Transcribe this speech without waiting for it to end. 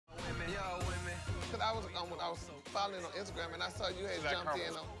I was following on Instagram and I saw you had jumped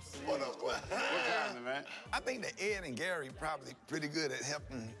in on. What up? What's happening, man? I think that Ed and Gary probably pretty good at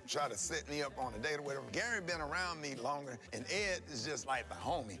helping try to set me up on a date or whatever. Gary been around me longer, and Ed is just like the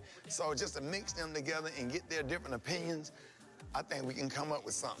homie. So just to mix them together and get their different opinions, I think we can come up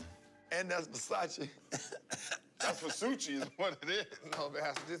with something. And that's Versace. That's Versace is what it is. No, man,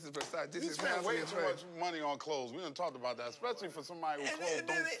 this is Versace. You spend way too much money on clothes. We done talked about that, especially for somebody whose clothes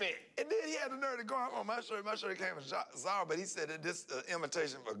don't fit. And then he had the nerve to go out on my shirt. My shirt came from Zara, but he said that this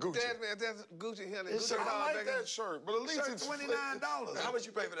imitation for Gucci. That's Gucci here. I like that shirt, but at least it's $29. How much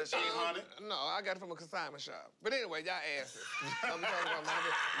you pay for that shirt? $800. No, I got it from a consignment shop. But anyway, y'all asses. I'm talking about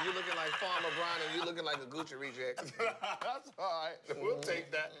you looking like Farmer Brown and you looking like a Gucci reject. That's all right. We'll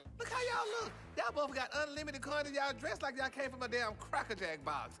take that. Look how y'all look. Y'all both got unlimited quantity. Y'all dressed like y'all came from a damn Cracker Jack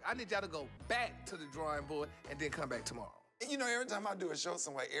box. I need y'all to go back to the drawing board and then come back tomorrow. You know, every time I do a show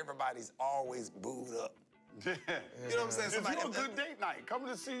somewhere, everybody's always booed up. Yeah. You know what I'm saying? It's a good date night. Coming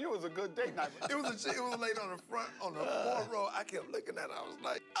to see you is a good date night. It was a lady on the front, on the fourth row. I kept looking at her. I was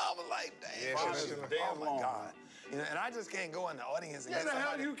like, damn. Yeah, oh my God. You know, and I just can't go in the audience and get somebody. the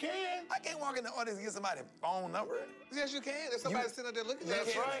hell you can. I can't walk in the audience and get somebody's phone number. Yes, you can. There's somebody sitting up there looking at you.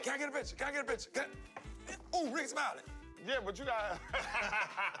 That's right. Can I get a picture? Can I get a picture? Ooh, Rickey Smiley. Yeah, but you got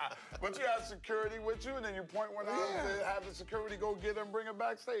security with you, and then you point one out and have the security go get her and bring her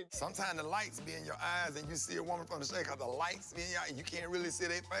backstage. Sometimes the lights be in your eyes and you see a woman from the stage because the lights be in your eyes and you can't really see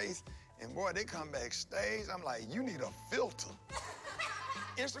their face. And boy, they come backstage, I'm like, you need a filter.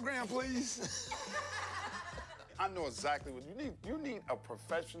 Instagram, please. I know exactly what you need. You need a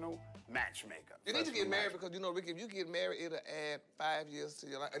professional matchmaker. You need to get married because, you know, Ricky, if you get married, it'll add 5 years to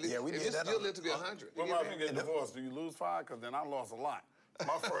your life. At least, yeah, we did that. You'll live to be 100. What about if you get divorced? Do you lose 5? Because then I lost a lot.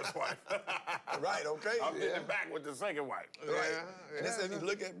 My first wife. Right, okay. I'm getting back with the second wife. Right. And they said if you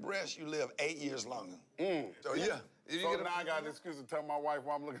look at breasts, you live 8 years longer. So, yeah. So now I got an excuse to tell my wife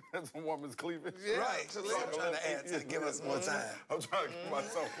while I'm looking at some woman's cleavage. Yeah. Right. So I'm trying to add to give us more time. I'm trying to give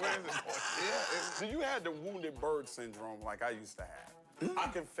myself Do you have the wounded bird syndrome like I used to have? I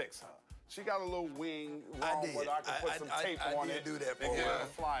can fix her. She got a little wing wrong, but I can put some tape on it. I did do that for and get her. her to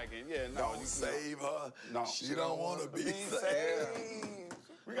fly again. Yeah, no. Don't save her. No. She don't want to be saved.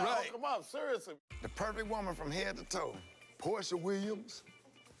 We got to hook them up, seriously. The perfect woman from head to toe. Portia Williams,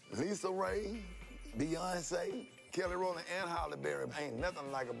 Lisa Ray, Beyonce, Kelly Rowland, and Halle Berry. Ain't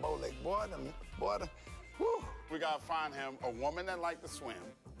nothing like a bow leg. Boy, whew. We got to find him a woman that like to swim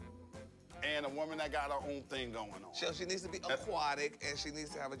and a woman that got her own thing going on. So she needs to be aquatic and she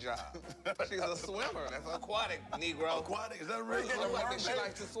needs to have a job. She's a swimmer. That's aquatic, Negro. Aquatic? Is that real? She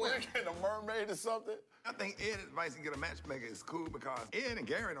likes to swim. We're getting a mermaid or something. I think Ed's advice to get a matchmaker is cool because Ed and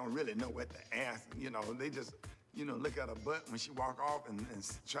Gary don't really know what to ask. You know, they just, you know, look at her butt when she walk off and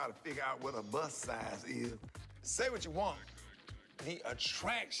try to figure out what her bust size is. Say what you want. The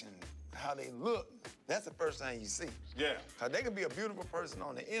attraction, how they look, that's the first thing you see. Yeah. Cause they can be a beautiful person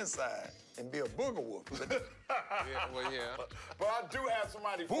on the inside and be a booger wolf. But I do have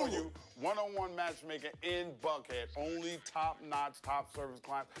somebody for you, one-on-one matchmaker in Buckhead, only top-notch, top-service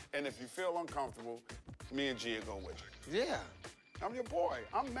clients. And if you feel uncomfortable, me and Gia go with you. Yeah. I'm your boy.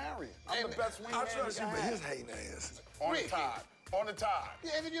 I'm married. I'm the best wingman. I trust you, but his hating ass. On the tide. On the tide.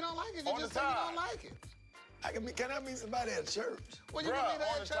 Yeah, and if you don't like it, you just say you don't like it. Can I meet somebody at church? Well, you can meet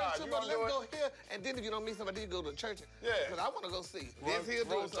her at church too, but let's go here. And then if you don't meet somebody, you go to church. Yeah. Because I want to go see. This he'll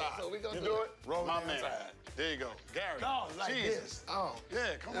do it. So we go do it. Roll my man. Side. There you go. Gary. No, like this. Oh.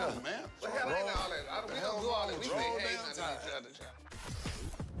 Yeah, come on, man. Well, hell, ain't all that. We don't do all that. We say hey to each other.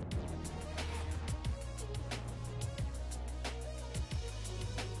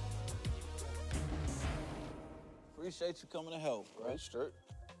 Appreciate you coming to help, right? Straight.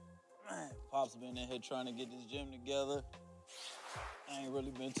 Man, Pop's been in here trying to get this gym together. I ain't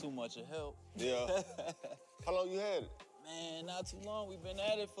really been too much of help. Yeah. How long you had it? Man, not too long. We've been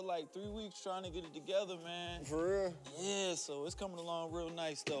at it for like 3 weeks trying to get it together, man. For real? Yeah, so it's coming along real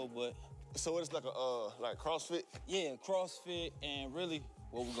nice though, but. So it's like like CrossFit? Yeah, CrossFit, and really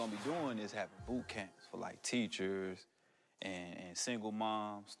what we're gonna be doing is having boot camps for like teachers and single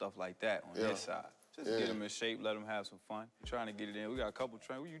moms, stuff like that on this side. Just get them in shape, let them have some fun. We're trying to get it in. We got a couple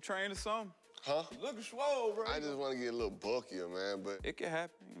trainers. You train or something? Huh? You looking swole, bro. I just want to get a little bulkier, man, but... It can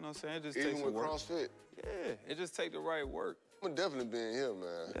happen, you know what I'm saying? It just even takes with work. CrossFit? Yeah, it just take the right work. I'm definitely being here,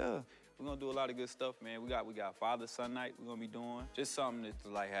 man. Yeah. We're gonna do a lot of good stuff, man. We got Father-Son night we're gonna be doing. Just something that's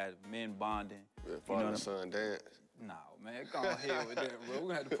like have men bonding. Yeah, father-son dance. Nah, man, go ahead with that, bro. We're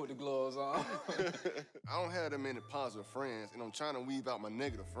gonna have to put the gloves on. I don't have that many positive friends, and I'm trying to weed out my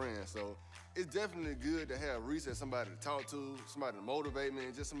negative friends, so it's definitely good to have Reese as somebody to talk to, somebody to motivate me,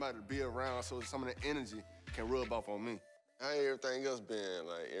 and just somebody to be around so some of the energy can rub off on me. How everything else been?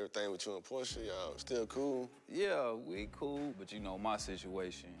 Like, everything with you and Portia, y'all still cool? Yeah, we cool, but you know, my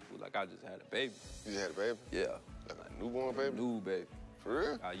situation, like, I just had a baby. You just had a baby? Yeah. Like a newborn baby? New baby. For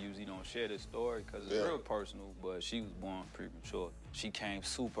real? I usually don't share this story because it's real personal, but she was born premature. She came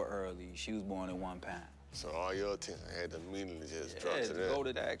super early. She was born in 1 pound. So all your attention had to immediately just drop to that? Yeah, go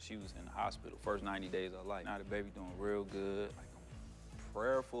to that. She was in the hospital first 90 days of life. Now the baby doing real good. Like, I'm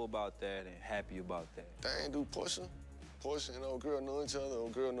prayerful about that and happy about that. Dang, do Portia? Portia and old girl know each other?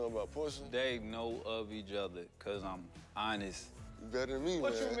 Old girl know about Portia? They know of each other because I'm honest. You better than me,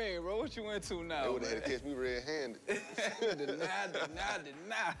 What man. you mean, bro? What you into now, They would have had to catch me red-handed.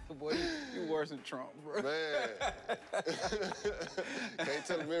 Deny. Boy, you worse than Trump, bro. Man. Can't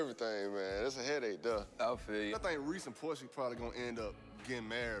tell them everything, man. That's a headache, though. I feel you. I think Reese and Portia probably gonna end up getting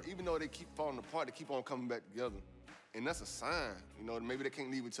married. Even though they keep falling apart, they keep on coming back together. And that's a sign. You know, maybe they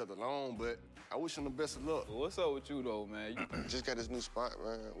can't leave each other alone, but I wish them the best of luck. What's up with you, though, man? You just got this new spot,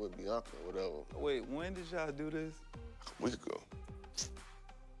 man, with Bianca or whatever. Wait, when did y'all do this? A week ago.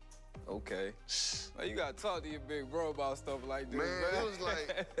 Okay. Man, you gotta talk to your big bro about stuff like this, man. Man,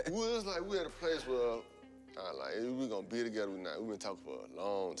 it was like we at a place where, we gonna be together. We've been talking for a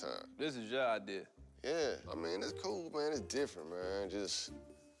long time. This is your idea. Yeah, I mean, it's cool, man. It's different, man. Just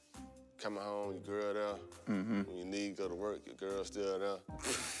coming home, your girl there. When you need to go to work, your girl's still there.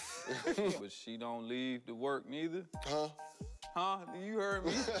 But she don't leave to work neither? Huh? Huh? You heard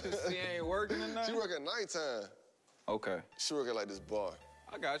me? She ain't working tonight? She work at nighttime. Okay. She work at like this bar.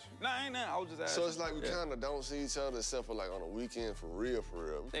 I got you. Nah, ain't that. I was just asking. So it's like we kind of don't see each other except for like on a weekend for real, for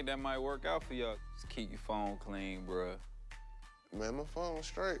real. Think that might work out for y'all. Just keep your phone clean, bruh. Man, my phone's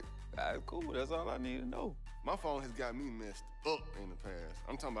straight. That's cool. That's all I need to know. My phone has got me messed up in the past.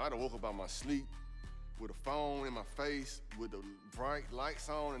 I'm talking about I done woke up out my sleep with a phone in my face, with the bright lights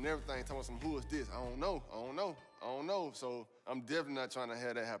on and everything, talking about who is this? I don't know. So I'm definitely not trying to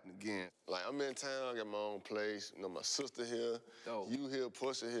have that happen again. Like, I'm in town, I got my own place. You know, my sister here, you here,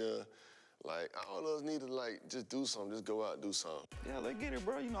 Portia here. Like, all of us need to, like, just do something, just go out and do something. Yeah, let's get it,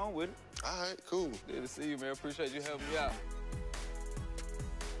 bro. You know I'm with it. All right, cool. Good to see you, man. Appreciate you helping me out.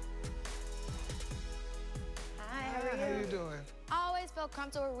 Hi, how are you? How you doing? I always felt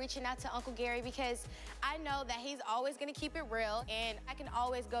comfortable reaching out to Uncle Gary because I know that he's always gonna keep it real and I can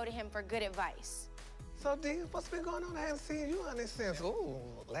always go to him for good advice. So, D, what's been going on? I haven't seen you on this since,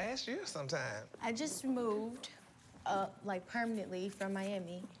 last year sometime. I just moved, like permanently from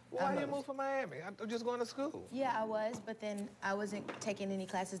Miami. Why you moved from Miami? I'm just going to school. Yeah, I was, but then I wasn't taking any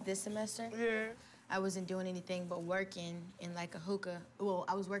classes this semester. Yeah. I wasn't doing anything but working in like a hookah. Well,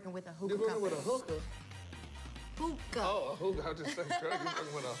 I was working with a hookah You're working company. with a hookah? Hookah. Oh, a hookah. I was just saying, girl, you're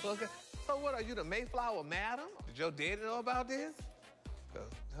working with a hookah. So what, are you the Mayflower madam? Did your daddy know about this? Because,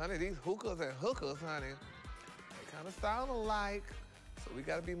 honey, these hookahs and hookers, honey, they kind of sound alike. So we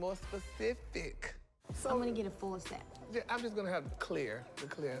got to be more specific. So, I'm gonna get a full set. Yeah, I'm just gonna have the clear.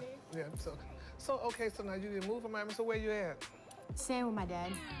 Yeah, so okay, so now you didn't move from Miami, so where you at? Staying with my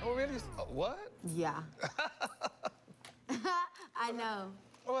dad. Oh, really? What? Yeah. I know.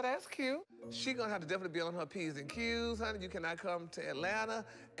 Oh, that's cute. She gonna have to definitely be on her P's and Q's, honey. You cannot come to Atlanta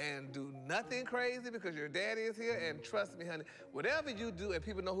and do nothing crazy because your daddy is here. And trust me, honey, whatever you do and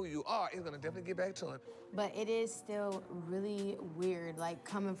people know who you are, it's gonna definitely get back to him. But it is still really weird, like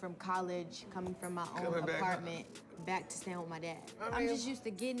coming from college, coming from my own apartment, back to staying with my dad. I'm just used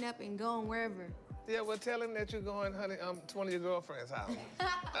to getting up and going wherever. Yeah, well, tell him that you're going, honey, to one of your girlfriend's house.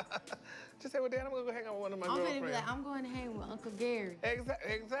 Just say, well, Dad, I'm gonna go hang out with one of my girlfriends. I'm gonna be like, I'm going to hang with Uncle Gary.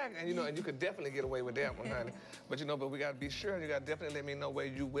 Exactly. And you know, and you could definitely get away with that one, honey. But you know, but we gotta be sure, and you gotta definitely let me know where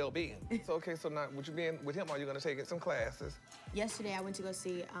you will be. So, okay, so now, would you be in with him, or are you gonna take some classes? Yesterday, I went to go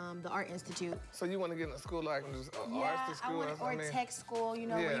see the Art Institute. So you wanna get in a school like arts school or tech school, you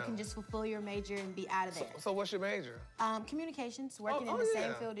know, where you can just fulfill your major and be out of there. So what's your major? Communications, working in the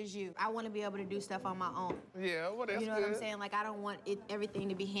same field as you. I wanna be able to do stuff on my own. Yeah, well, that's good. You know what I'm saying? Like, I don't want everything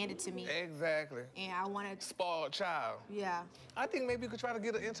to be handed to me. Exactly. And I want to... Spoiled child. Yeah. I think maybe you could try to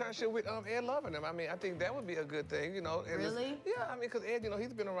get an internship with Ed Love and them. I mean, I think that would be a good thing, you know. Really? Yeah, I mean, because Ed, you know,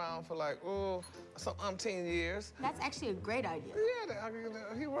 he's been around for like, some umpteen years. That's actually a great idea.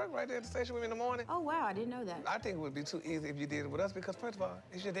 Yeah, he worked right there at the station with me in the morning. Oh, wow, I didn't know that. I think it would be too easy if you did it with us because, first of all,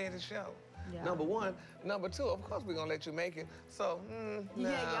 it's your daddy's show. Yeah. Number one. Number two, of course we're gonna let you make it. So, nah.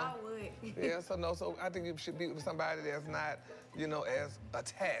 Yeah, y'all would. Yeah, so no, so I think you should be with somebody that's not, you know, as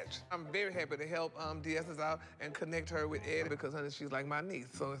attached. I'm very happy to help DS out and connect her with Ed because, honey, she's like my niece.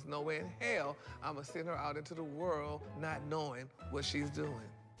 So it's no way in hell I'm gonna send her out into the world not knowing what she's doing.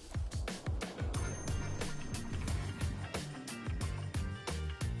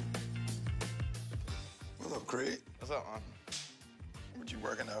 What's up, Craig? What's up, man? What you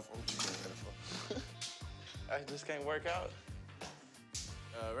working out for? What you getting ready for? I just can't work out.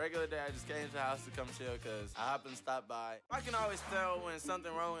 Regular day, I just came to the house to come chill because I happened to stop by. I can always tell when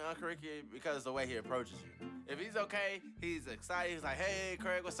something wrong with Uncle Ricky because of the way he approaches you. If he's okay, he's excited. He's like, hey,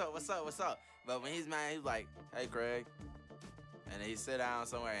 Craig, what's up, what's up, what's up? But when he's mad, he's like, hey, Craig. And then he sit down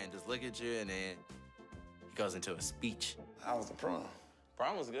somewhere and just look at you, and then he goes into a speech. How was the prom?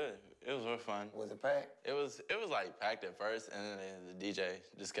 Prom was good. It was real fun. Was it packed? It was like packed at first, and then the DJ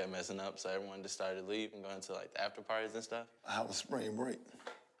just kept messing up, so everyone just started leaving, going to like the after parties and stuff. How was spring break?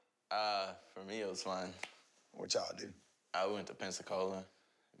 For me, it was fun. What y'all do? I went to Pensacola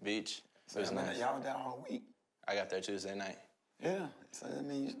Beach. It was nice. Y'all there all week? I got there Tuesday night. Yeah, so that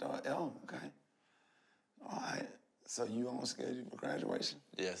means you start, okay. All right, so you on schedule for graduation?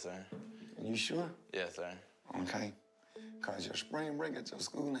 Yes, sir. You sure? Yes, sir. Okay, because your spring break at your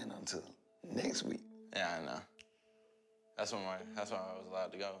school ain't until next week. Yeah, I know. That's when I was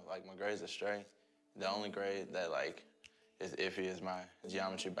allowed to go. Like, my grades are straight. The only grade that, like, is iffy is my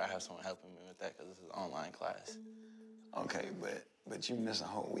geometry, but I have someone helping me with that because this is an online class. Okay, but you missed a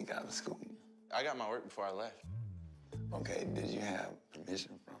whole week out of school. I got my work before I left. Okay, did you have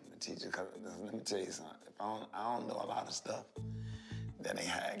permission from the teacher? Because let me tell you something. If I don't know a lot of stuff, that ain't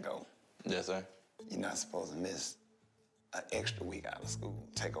how it go. Yes, sir. You're not supposed to miss an extra week out of school.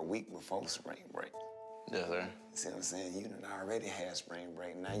 Take a week before spring break. Yes, sir. You see what I'm saying? You done already had spring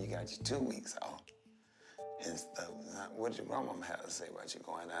break. Now you got your 2 weeks off and stuff. What did your grandmama have to say about you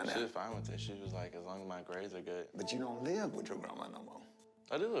going down there? She was fine with it. She was like, as long as my grades are good. But you don't live with your grandma no more.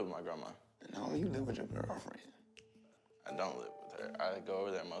 I do live with my grandma. No, you live with your girlfriend. I don't live with her. I go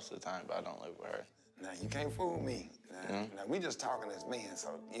over there most of the time, but I don't live with her. Now, you can't fool me. Now, we just talking as men,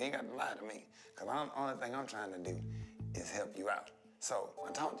 so you ain't got to lie to me. Because the only thing I'm trying to do is help you out. So,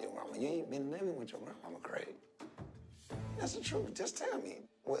 I talked to your grandma. You ain't been living with your grandmama, Craig. That's the truth. Just tell me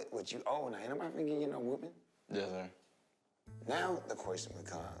what you owe now. Ain't nobody finna give you no whooping. Yes, sir. Now, the question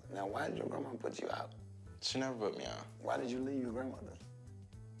becomes, now, why did your grandma put you out? She never put me out. Why did you leave your grandmother?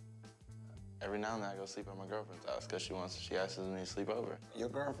 Every now and then I go sleep at my girlfriend's house because she asks me to sleep over. Your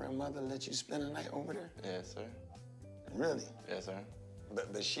girlfriend mother let you spend the night over there? Yes, sir. Really? Yes, sir.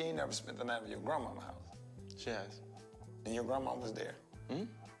 But she ain't never spent the night at your grandmama's house? She has. And your grandma was there? Hmm?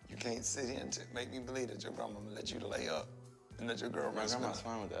 You can't sit here and make me believe that your grandma let you lay up and let your girlfriend My spend grandma's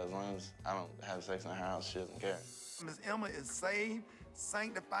fine with that. As long as I don't have sex in her house, she doesn't care. Miss Emma is saved,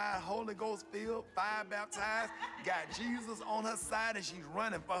 sanctified, Holy Ghost filled, fire baptized, got Jesus on her side, and she's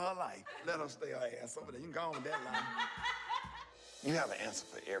running for her life. Let her stay her ass over there. You can go on with that line. You have an answer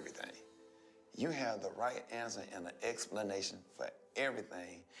for everything. You have the right answer and an explanation for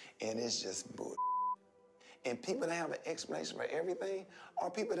everything, and it's just bull. And people that have an explanation for everything are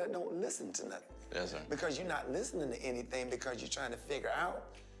people that don't listen to nothing. Yes, sir. Because you're not listening to anything because you're trying to figure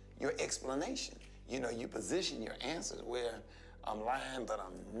out your explanation. You know, you position your answers where I'm lying, but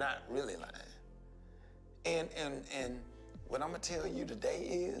I'm not really lying. And what I'm gonna tell you today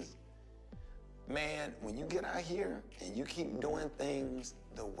is, man, when you get out here and you keep doing things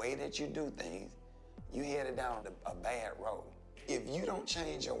the way that you do things, you headed down a bad road. If you don't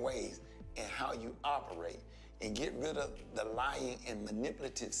change your ways and how you operate and get rid of the lying and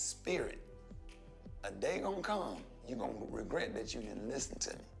manipulative spirit, a day gonna come, you're gonna regret that you didn't listen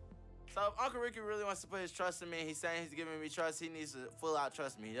to me. So if Uncle Ricky really wants to put his trust in me, he's saying he's giving me trust, he needs to full out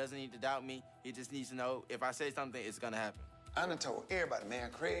trust me. He doesn't need to doubt me. He just needs to know if I say something, it's gonna happen. I done told everybody, man,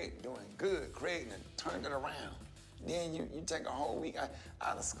 Craig doing good. Craig done turned it around. Then you take a whole week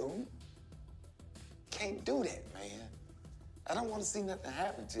out of school. Can't do that, man. I don't want to see nothing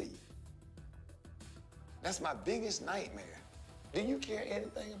happen to you. That's my biggest nightmare. Do you care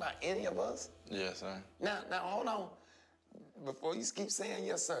anything about any of us? Yes, sir. Now, hold on. Before you keep saying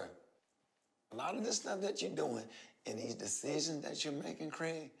yes, sir. A lot of this stuff that you're doing and these decisions that you're making,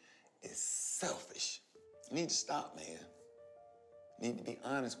 Craig, is selfish. You need to stop, man. You need to be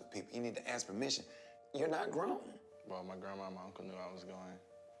honest with people. You need to ask permission. You're not grown. Well, my grandma and my uncle knew I was going,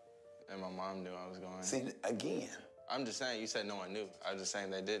 and my mom knew I was going. See, again. I'm just saying, you said no one knew. I was just saying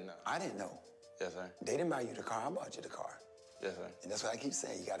they did know. I didn't know. Yes, sir. They didn't buy you the car, I bought you the car. Yes, sir. And that's what I keep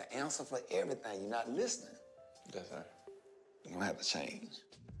saying. You got to answer for everything. You're not listening. Yes, sir. You're going to have to change.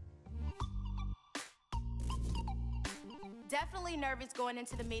 definitely nervous going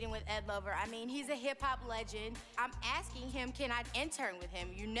into the meeting with Ed Lover. I mean, he's a hip-hop legend. I'm asking him, can I intern with him?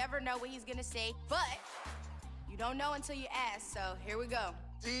 You never know what he's gonna say, but you don't know until you ask, so here we go.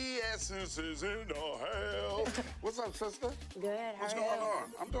 The essence is in the house. What's up, sister? Good, What's going on?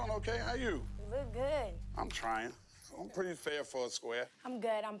 I'm doing okay. How you? You look good. I'm trying. I'm pretty fair for a square. I'm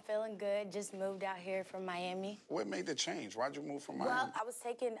good. I'm feeling good. Just moved out here from Miami. What made the change? Why'd you move from Miami? Well, I was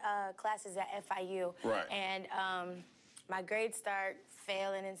taking classes at FIU. Right. And my grades start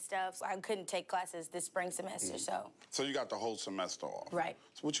failing and stuff, so I couldn't take classes this spring semester, So you got the whole semester off. Right.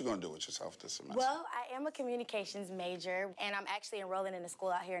 So what you gonna do with yourself this semester? Well, I am a communications major, and I'm actually enrolling in a school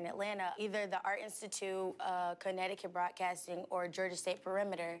out here in Atlanta, either the Art Institute, Connecticut Broadcasting, or Georgia State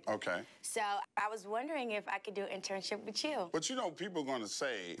Perimeter. Okay. So I was wondering if I could do an internship with you. But you know, people are gonna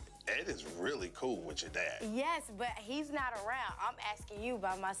say, Ed is really cool with your dad. Yes, but he's not around. I'm asking you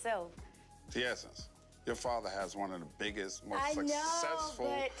by myself. The essence. Your father has one of the biggest, most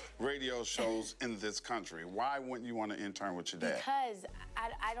successful radio shows in this country. Why wouldn't you want to intern with your dad? Because,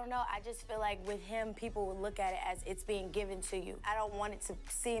 I don't know, I just feel like with him, people will look at it as it's being given to you. I don't want it to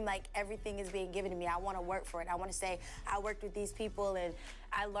seem like everything is being given to me. I want to work for it. I want to say, I worked with these people and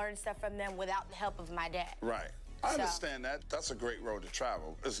I learned stuff from them without the help of my dad. Right. I understand that. That's a great road to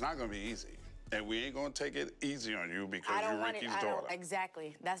travel. It's not going to be easy. And we ain't gonna take it easy on you because you're Ricky's daughter.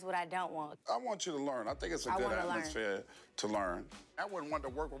 Exactly. That's what I don't want. I want you to learn. I think it's a good atmosphere to learn. I wouldn't want to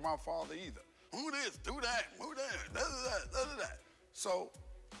work with my father either. Who this, do that, who that, da-da-da. So,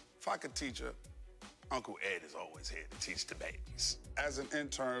 if I could teach her, Uncle Ed is always here to teach the babies. As an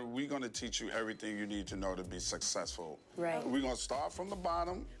intern, we're gonna teach you everything you need to know to be successful. Right. We're gonna start from the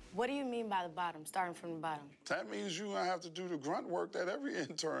bottom. What do you mean by the bottom, starting from the bottom? That means you're gonna have to do the grunt work that every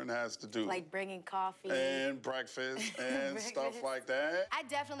intern has to do. Like bringing coffee. And breakfast and stuff like that. I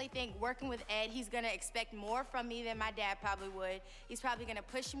definitely think working with Ed, he's gonna expect more from me than my dad probably would. He's probably gonna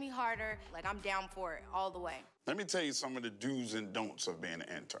push me harder. Like, I'm down for it all the way. Let me tell you some of the do's and don'ts of being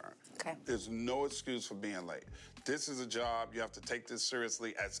an intern. Okay. There's no excuse for being late. This is a job, you have to take this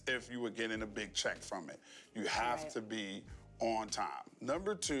seriously as if you were getting a big check from it. You have to be on time.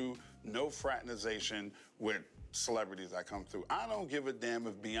 Number 2, no fraternization with celebrities that come through. I don't give a damn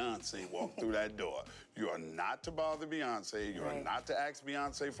if Beyonce walked through that door. You are not to bother Beyonce. You are not to ask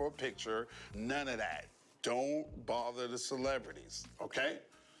Beyonce for a picture. None of that. Don't bother the celebrities, okay?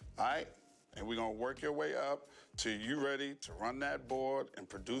 All right? And we're gonna work your way up till you ready to run that board and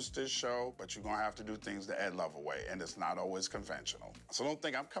produce this show, but you're gonna have to do things the Ed Lover way, and it's not always conventional. So don't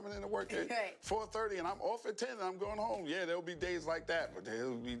think I'm coming in to work at 4:30 and I'm off at 10 and I'm going home. Yeah, there'll be days like that, but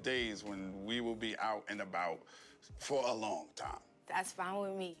there'll be days when we will be out and about for a long time. That's fine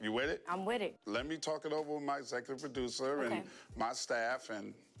with me. You with it? I'm with it. Let me talk it over with my executive producer and my staff,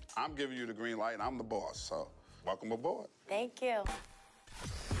 and I'm giving you the green light, and I'm the boss, so welcome aboard. Thank you.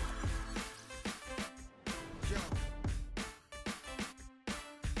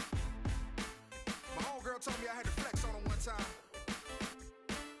 My homegirl told me I had to flex on her one time.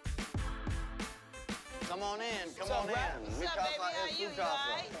 Come on in, come on in. What's up, baby? How you? You all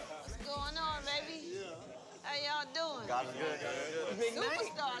right? What's going on, baby? How y'all doing? God is good. Big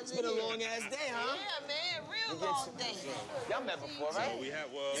superstars. It's been a long ass day, huh? Yeah, man, real long day. Y'all met before, right? So we have,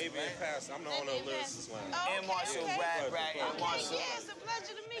 maybe in the past. I'm the owner of Lyricist Lounge. And Marshall, Brad, and Marshall. Yeah, it's a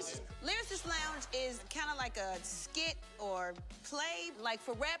pleasure to meet you. Lyricist Lounge is kind of like a skit or play. Like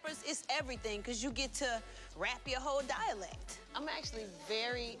for rappers, it's everything because you get to rap your whole dialect. I'm actually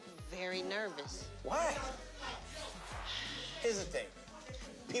very, very nervous. Why? Here's the thing.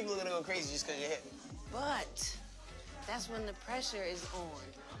 People are gonna go crazy just because you're hit. But that's when the pressure is on.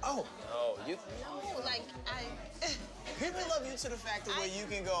 Oh. Oh, you? No, like People love you to the fact that where you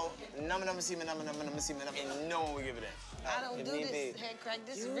can go, numma see me, numma, and no one will give it in. I don't do this, Headkrack.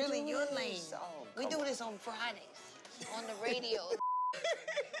 This is really your lane. We do this on Fridays, on the radio.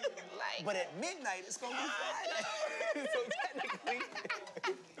 But at midnight, it's gonna be Friday. So technically,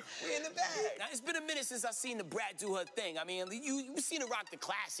 we in the bag. Now, it's been a minute since I've seen the Brat do her thing. I mean, you've seen her rock the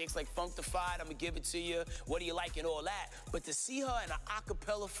classics like Funkified, I'ma Give It To You, What Do You Like, and all that. But to see her in an a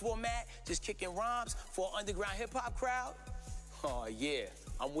cappella format, just kicking rhymes for an underground hip-hop crowd, oh, yeah,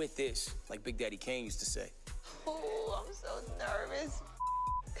 I'm with this, like Big Daddy Kane used to say. Oh, I'm so nervous.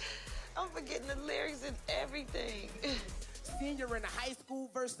 I'm forgetting the lyrics and everything. Senior in high school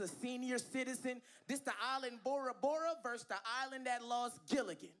versus the senior citizen. This the island Bora Bora versus the island that lost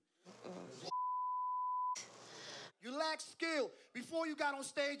Gilligan. You lack skill. Before you got on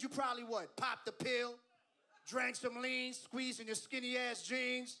stage, you probably what? Popped the pill, drank some lean, squeezing your skinny ass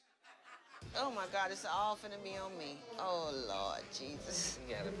jeans. Oh my God, it's all finna be on me. Oh Lord Jesus.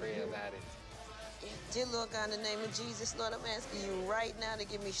 You gotta pray about it. Dear Lord God, in the name of Jesus, Lord, I'm asking you right now to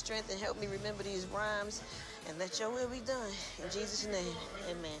give me strength and help me remember these rhymes and let your will be done. In Jesus' name,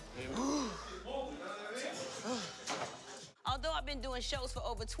 amen. Although I've been doing shows for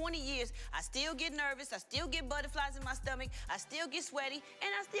over 20 years, I still get nervous, I still get butterflies in my stomach, I still get sweaty,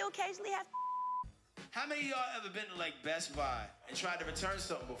 and I still occasionally have. How many of y'all ever been to like Best Buy and tried to return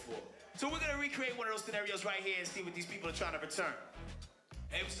something before? So we're gonna recreate one of those scenarios right here and see what these people are trying to return.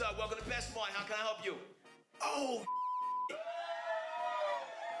 Hey, what's up? Welcome to Best Buy. How can I help you? Oh,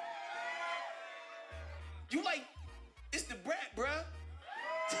 you like, it's the brat, bruh.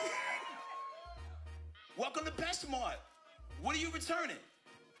 Welcome to Best Mart. What are you returning?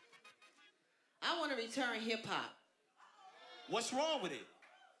 I want to return hip-hop. What's wrong with it?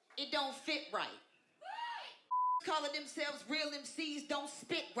 It don't fit right. Calling themselves real MCs don't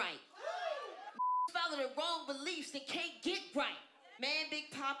spit right. Follow the wrong beliefs and can't get right. Man, Big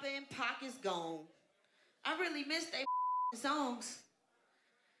Papa and Pac is gone. I really miss they songs.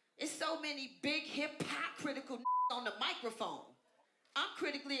 It's so many big hip-hop critical on the microphone. I'm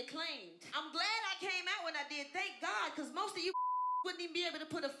critically acclaimed. I'm glad I came out when I did, thank God, because most of you wouldn't even be able to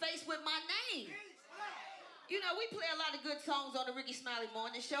put a face with my name. You know, we play a lot of good songs on the Rickey Smiley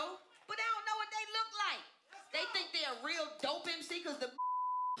morning show, but they don't know what they look like. They think they're a real dope MC because the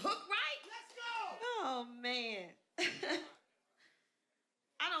hook right? Let's go! Oh, man.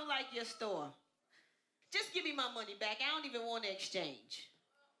 I don't like your store. Just give me my money back. I don't even want to exchange,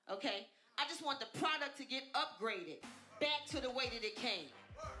 okay? I just want the product to get upgraded back to the way that it came.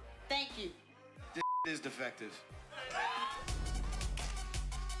 Thank you. This is defective.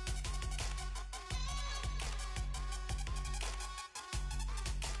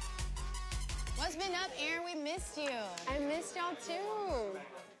 What's been up, Aaryn? We missed you. I missed y'all too.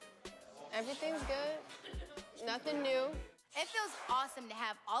 Everything's good. Nothing new. It feels awesome to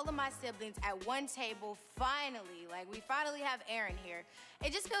have all of my siblings at one table, finally. Like, we finally have Aaryn here.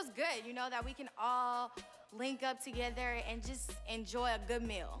 It just feels good, you know, that we can all link up together and just enjoy a good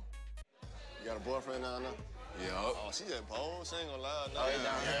meal. You got a boyfriend now? Yup. Oh, she just bold. She ain't gonna lie. Oh, he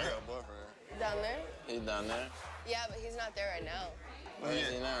down there? She got a boyfriend. Down there? He's down there. Yeah, but he's not there right now. Where is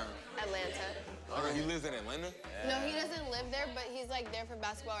he now? Atlanta. Okay, he lives in Atlanta? No, he doesn't live there, but he's like there for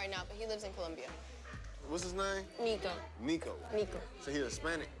basketball right now, but he lives in Colombia. What's his name? Nico. Nico. Nico. So he's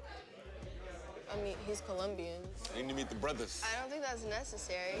Hispanic? I mean, he's Colombian. You need to meet the brothers. I don't think that's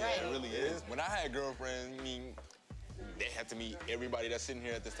necessary. Yeah, it really is. When I had girlfriends, I mean, they have to meet everybody that's sitting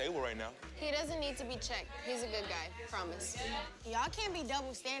here at this table right now. He doesn't need to be checked. He's a good guy, promise. Y'all can't be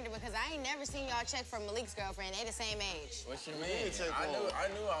double standard because I ain't never seen y'all check for Malik's girlfriend. They the same age. What you mean? I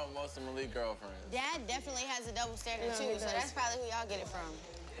knew most of Malik's girlfriends. Dad definitely has a double standard No, too, he so does. that's probably who y'all get it from.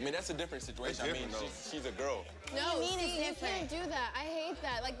 I mean, that's a different situation. It's I mean, different, she's a girl. No, What do you mean see, it's you can't different? do that. I hate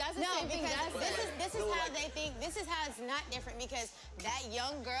that. Like, that's the No, same thing because Dad said. this is how they think. This is how it's not different because that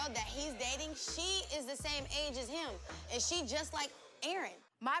young girl that he's dating, she is the same age as him, and she just like Aaryn.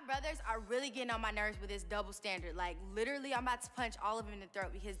 My brothers are really getting on my nerves with this double standard. Like, literally, I'm about to punch all of them in the throat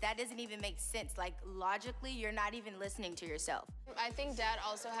because that doesn't even make sense. Like, logically, you're not even listening to yourself. I think Dad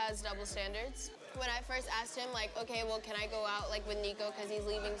also has double standards. When I first asked him, like, okay, well, can I go out, like, with Nico because he's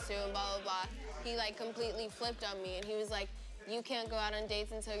leaving soon, blah, blah, blah, he, like, completely flipped on me, and he was like, you can't go out on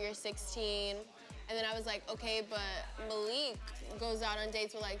dates until you're 16. And then I was like, okay, but Malik goes out on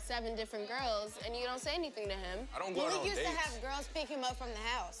dates with, like, 7 different girls, and you don't say anything to him. I don't go out on Malik used dates. to have girls pick him up from the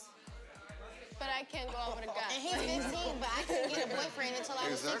house. But I can't go out with a guy. And he's 15, but I couldn't get a boyfriend until I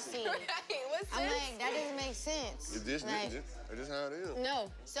was 16. Right, what's I'm this? like, that doesn't make sense. It's just, Like, it's just how it is. No.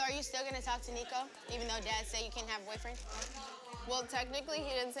 so are you still gonna talk to Nico, even though Dad said you can't have a boyfriend? Well, technically,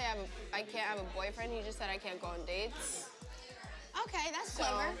 he didn't say I can't have a boyfriend. He just said I can't go on dates. Okay, that's So-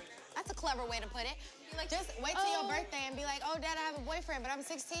 clever. That's a clever way to put it. Like, just wait till your birthday and be like, oh, Dad, I have a boyfriend, but I'm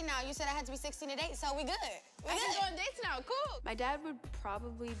 16 now. You said I had to be 16 to date, so we good. I can go on dates now, cool. My dad would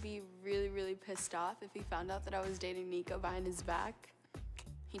probably be really, really pissed off if he found out that I was dating Nico behind his back.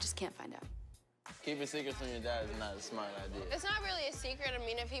 He just can't find out. Keeping secrets from your dad is not a smart idea. It's not really a secret. I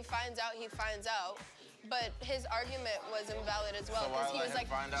mean, if he finds out, he finds out. But his argument was invalid as well So why because he let was him like,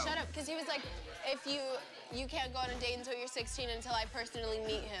 find out? shut up, because he was like, if you can't go on a date until you're 16 until I personally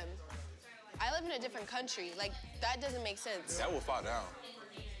meet him. I live in a different country. Like, that doesn't make sense. That will fall down.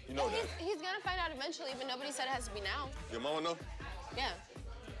 You know that. He's gonna find out eventually, but nobody said it has to be now. Your mama know? Yeah.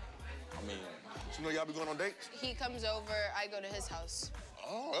 I mean, She know y'all be going on dates? He comes over, I go to his house.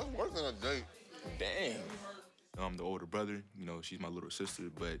 Oh, that's worse than a date. dang. I'm the older brother, you know, she's my little sister,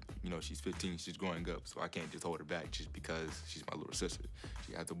 but, you know, she's 15, she's growing up, so I can't just hold her back just because she's my little sister.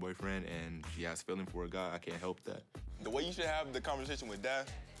 She has a boyfriend and she has feeling for a guy, I can't help that. The way you should have the conversation with Dad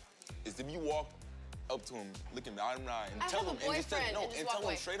is if you walk up to him, look him out in the eye, and I tell have him, a and just tell boyfriend, and just walk tell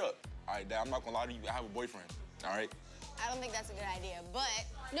away. him straight up. All right, Dad, I'm not gonna lie to you. I have a boyfriend. All right. I don't think that's a good idea, but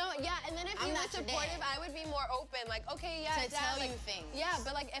No, yeah, and then if I'm you were not your supportive, dad. I would be more open. Like, okay, yeah, To Dad, tell like, you things. Yeah,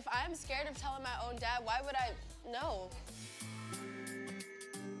 but like, if I'm scared of telling my own dad, why would I? No.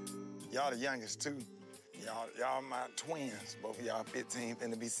 Y'all the youngest, too. Y'all my twins. Both of y'all 15,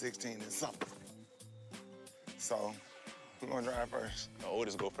 finna be 16 and something. So, who gonna drive first? The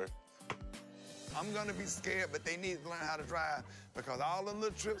oldest go first. I'm gonna be scared, but they need to learn how to drive because all them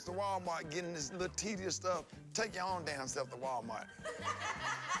little trips to Walmart, getting this little tedious stuff, take your own damn self to Walmart.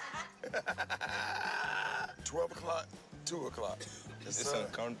 12 o'clock, 2 o'clock. It's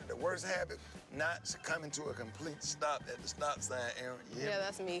uncomfortable. The worst habit, not coming to a complete stop at the stop sign, Aaryn. Yeah,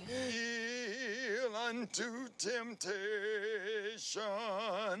 that's me. Yield unto temptation.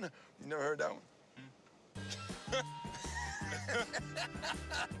 You never heard that one?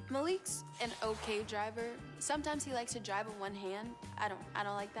 Malik's an okay driver. Sometimes he likes to drive with one hand. I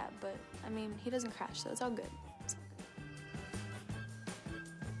don't like that, but I mean, he doesn't crash, so it's all good. It's all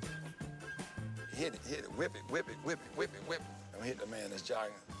good. Hit it, whip it, whip it, whip it, whip it, whip it. Don't hit the man that's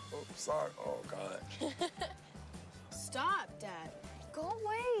jogging. Oh, sorry. Oh, God. Stop, Dad. Go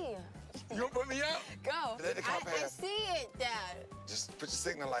away. You gonna put me out? Go. Let the car I pass. see it, Dad. Just put your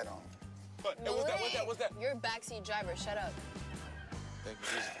signal light on. What? Hey, what's that? What's that? What's that? You're a backseat driver. Shut up. Thank you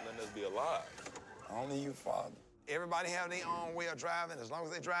for just letting us be alive. Only you, Father. Everybody have their own way of driving. As long as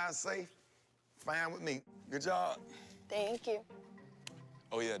they drive safe, fine with me. Good job. Thank you.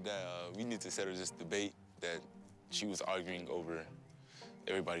 Oh, yeah, Dad, we need to settle this debate that she was arguing over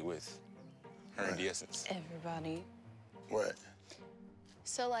everybody with. Her and the Essence. Everybody. What?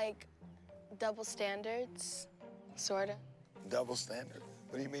 So, like, double standards, sorta. Double standard?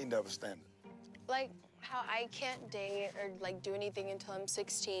 What do you mean double standard? Like, how I can't date or, like, do anything until I'm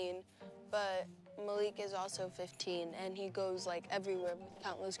 16, but Malik is also 15, and he goes, like, everywhere with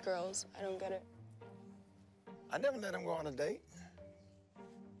countless girls. I don't get it. I never let him go on a date.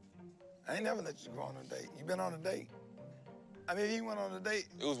 I ain't never let you go on a date. You been on a date? I mean, if you went on a date.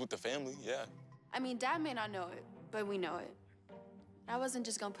 It was with the family, yeah. I mean, Dad may not know it, but we know it. I wasn't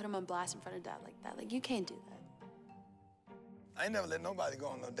just gonna put him on blast in front of Dad like that. Like, you can't do that. I ain't never let nobody go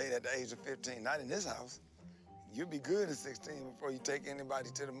on no date at the age of 15, not in this house. You'll be good at 16 before you take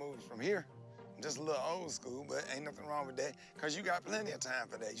anybody to the movies from here. I'm just a little old school, but ain't nothing wrong with that, because you got plenty of time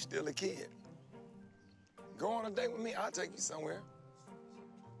for that. You're still a kid. Go on a date with me, I'll take you somewhere.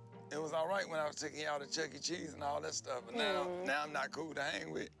 It was all right when I was taking y'all to Chuck E. Cheese and all that stuff, but now I'm not cool to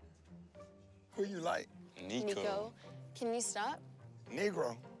hang with. Who you like? Nico, can you stop?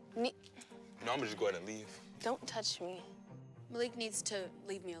 Negro. No, I'm gonna just go ahead and leave. Don't touch me. Malik needs to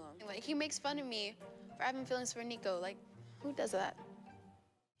leave me alone. Like, he makes fun of me for having feelings for Nico. Like, who does that?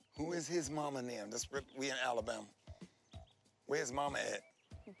 Who is his mama and them? We in Alabama. Where's mama at?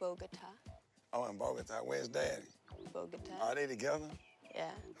 Bogota. Oh, in Bogota. Where's daddy? Bogota. Are they together?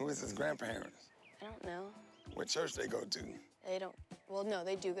 Yeah. Who is his grandparents? I don't know. What church they go to? They don't. Well, no,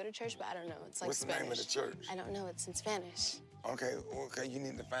 they do go to church, but I don't know. It's like What's Spanish. the name of the church? I don't know. It's in Spanish. Okay, you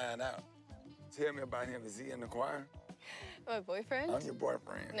need to find out. Tell me about him. Is he in the choir? My boyfriend? I'm your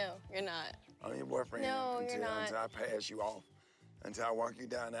boyfriend. No, you're not. I'm your boyfriend. No, you're not. Until I pass you off. Until I walk you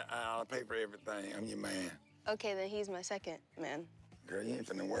down that aisle, I'll pay for everything. I'm your man. Okay, then he's my second man. Girl, you ain't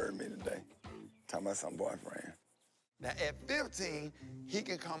finna worry me today. Talking about some boyfriend. Now, at 15, he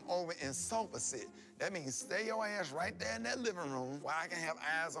can come over and sofa sit. That means stay your ass right there in that living room where I can have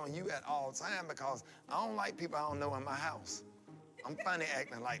eyes on you at all times because I don't like people I don't know in my house. I'm funny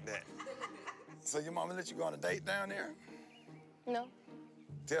acting like that. So your mama let you go on a date down there? No.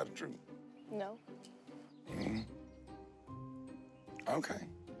 Tell the truth. No. Okay.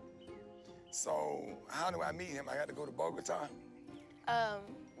 So how do I meet him? I got to go to Bogota?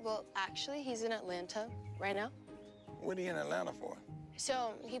 Well, actually, he's in Atlanta right now. What are you in Atlanta for?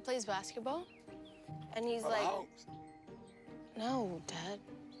 So he plays basketball, and he's For like, the Hawks? no, Dad,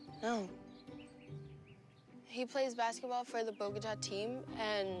 no. He plays basketball for the Bogota team,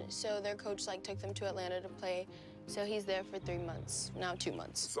 and so their coach like took them to Atlanta to play. So he's there for 3 months, now 2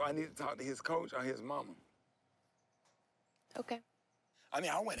 months. So I need to talk to his coach or his mama? Okay. I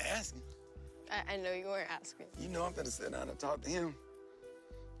mean, I went asking. I know you weren't asking. You know I'm gonna sit down and talk to him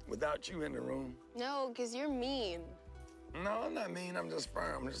without you in the room. No, because you're mean. No, I'm not mean. I'm just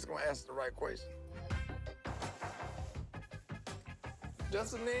firm. I'm just gonna ask the right question.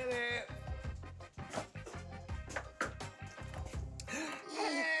 Just a minute.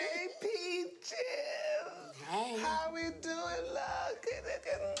 Hey, Peaches. Hey. How we doing, love?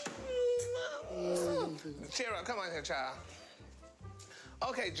 Cheer up. Come on here, child.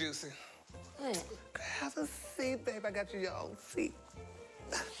 Okay, Juicy. What? Have a seat, babe. I got you your own seat.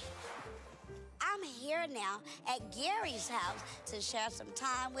 I'm here now at Gary's house to share some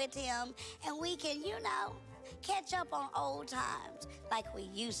time with him, and we can, you know, catch up on old times like we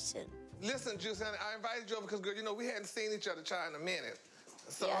used to. Listen, Juice, honey, I invited you over because, girl, you know, we hadn't seen each other in a minute.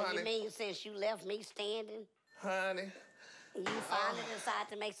 So, yeah, honey... you mean since you left me standing? Honey... You finally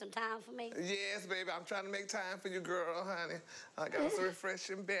decided to make some time for me? Yes, baby. I'm trying to make time for you, girl, honey. I got some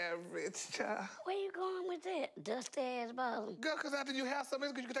refreshing beverage, child. Where you going with that dusty-ass bottle? Girl, because after you have something,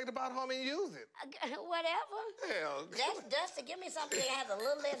 you can take the bottle home and use it. Whatever. Hell. That's dusty. Give me something that has a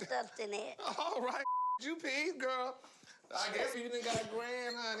little less dust in it. All right, you peed, girl. I guess you didn't got a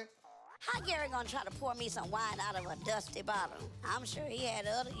grand, honey. How Gary gonna try to pour me some wine out of a dusty bottle? I'm sure he had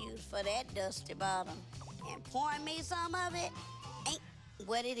other use for that dusty bottle. And pouring me some of it ain't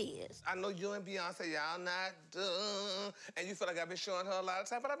what it is. I know you and Beyonce, y'all not done. And you feel like I've been showing her a lot of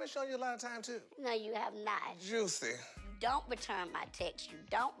time, but I've been showing you a lot of time, too. No, you have not. Juicy. You don't return my text. You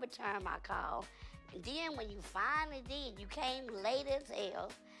don't return my call. And then when you finally did, you came late as hell.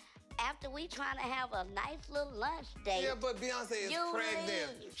 After we trying to have a nice little lunch date. Yeah, but Beyonce is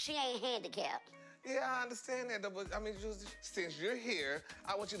pregnant. Leave. She ain't handicapped. Yeah, I understand that, though, but I mean, since you're here,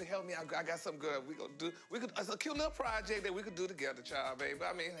 I want you to help me out. I got something good it's a cute little project that we could do together, child, baby.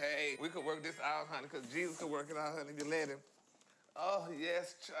 I mean, hey, we could work this out, honey, because Jesus could work it out, honey, if you let him. Oh,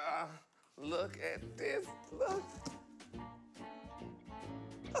 yes, child. Look at this. Look.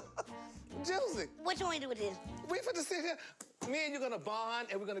 Juicy. What you want to do with this? We finna sit here. Me and you gonna bond,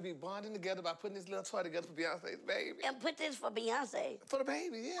 and we're gonna be bonding together by putting this little toy together for Beyonce's baby. And put this for Beyonce? For the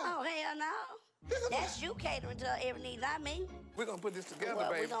baby, yeah. Oh, hell no. That's you catering to every need, not me. We're gonna put this together,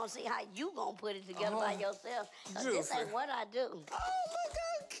 well, baby. We're gonna see how you gonna put it together by yourself. Cause this ain't what I do. Oh, look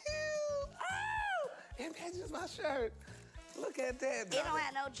how cute. Oh, it matches my shirt. Look at that. You don't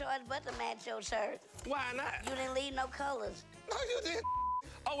have no choice but to match your shirt. Why not? You didn't leave no colors. No, you didn't.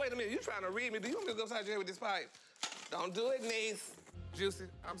 Oh, wait a minute. You trying to read me? Do you want me to go upside your head with this pipe? Don't do it, niece. Juicy,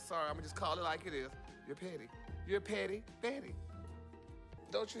 I'm sorry. I'm gonna just call it like it is. You're petty. You're petty, Betty.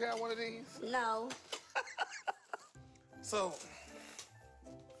 Don't you have one of these? No. So,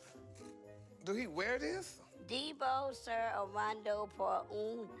 do he wear this? Debo, Sir Armando, por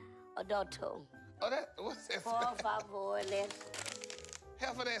un adulto. Oh, what's that? Por favor, let's...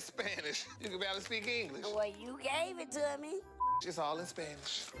 Half of that Spanish. You can barely speak English. Well, you gave it to me. It's all in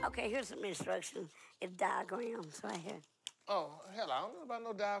Spanish. Okay, here's some instructions. It's diagrams right here. Oh, hell, I don't know about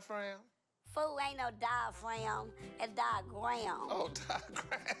no diaphragm. Fool ain't no diaphragm, it's diagram. Oh,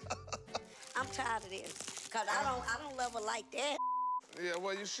 diagram. I'm tired of this, cause I don't love her like that. Yeah,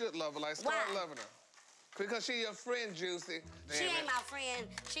 well, you should love her. Like, start loving her. Because she your friend, Juicy. She ain't my friend.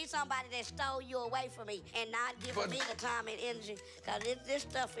 She's somebody that stole you away from me and not giving me the time and energy. Cause this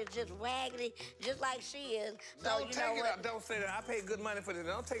stuff is just raggedy, just like she is. So Don't you take know it what? out. Don't say that. I paid good money for this.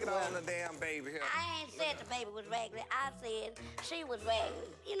 Don't take it all on the damn baby here. I ain't said the baby was raggedy. I said she was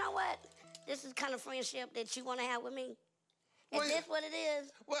raggedy. You know what? This is the kind of friendship that you want to have with me. Is this what it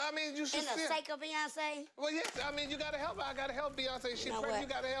is? Well, I mean, you should in the sake of Beyonce? Well, yes, I mean, you gotta help her. I gotta help Beyonce. She pregnant, you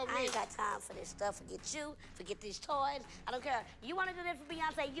gotta help me. I ain't got time for this stuff. Forget you, forget these toys. I don't care. You wanna do this for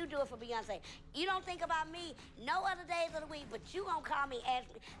Beyonce, you do it for Beyonce. You don't think about me no other days of the week, but you gonna call me, ask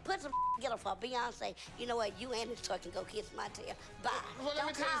me, put some together for Beyonce. You know what? You and this toy can go kiss my tail. Bye. Well, let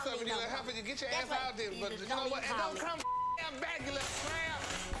me Don't tell you call something. me no more. You get your That's ass out there. But you know what? And don't come back, you little clown.